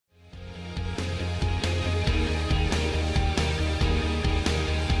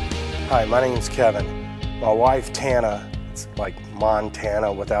Hi, my name's Kevin. My wife, Tana, it's like Montana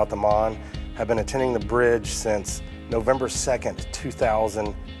without the Mon, have been attending the Bridge since November 2nd,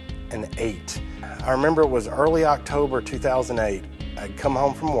 2008. I remember it was early October 2008. I'd come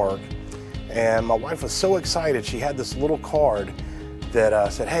home from work, and my wife was so excited. She had this little card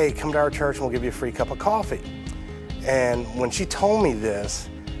that said, hey, come to our church and we'll give you a free cup of coffee. And when she told me this,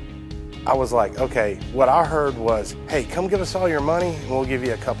 I was like, okay, what I heard was, hey, come give us all your money and we'll give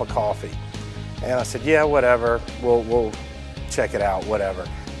you a cup of coffee. And I said, yeah, whatever, we'll check it out, whatever.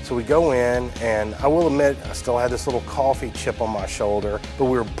 So we go in, and I will admit, I still had this little coffee chip on my shoulder, but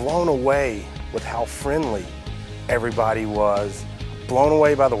we were blown away with how friendly everybody was, blown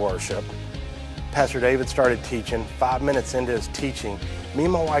away by the worship. Pastor David started teaching. 5 minutes into his teaching, me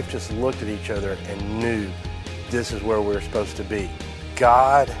and my wife just looked at each other and knew this is where we were supposed to be.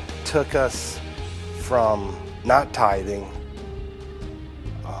 God took us from not tithing,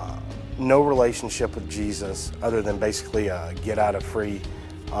 no relationship with Jesus other than basically a get out of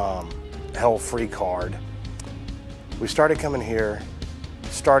hell free card. We started coming here,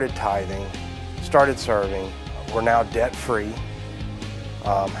 started tithing, started serving. We're now debt free,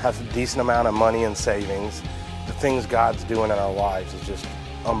 have a decent amount of money in savings. The things God's doing in our lives is just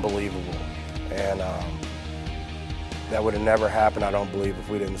unbelievable. And that would have never happened, I don't believe, if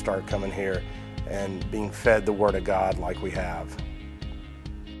we didn't start coming here and being fed the Word of God like we have.